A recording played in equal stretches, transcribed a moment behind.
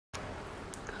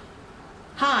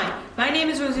Hi, my name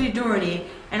is Rosie Doherty,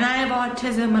 and I have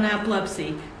autism and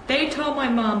epilepsy. They told my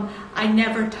mom I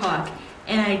never talk,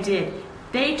 and I did.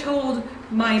 They told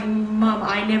my mom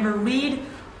I never read,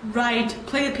 write,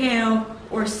 play the piano,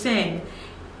 or sing,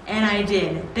 and I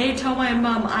did. They told my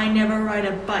mom I never ride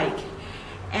a bike,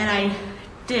 and I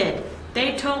did.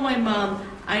 They told my mom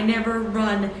I never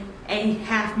run a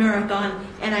half marathon,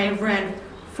 and I ran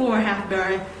 4 half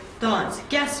marathons.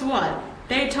 Guess what?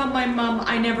 They told my mom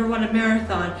I never run a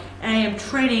marathon, and I am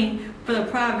training for the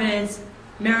Providence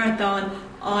Marathon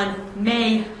on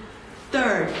May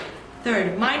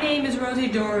 3rd. My name is Rosie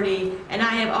Doherty, and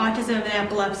I have autism and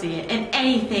epilepsy, and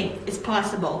anything is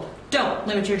possible. Don't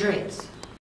limit your dreams.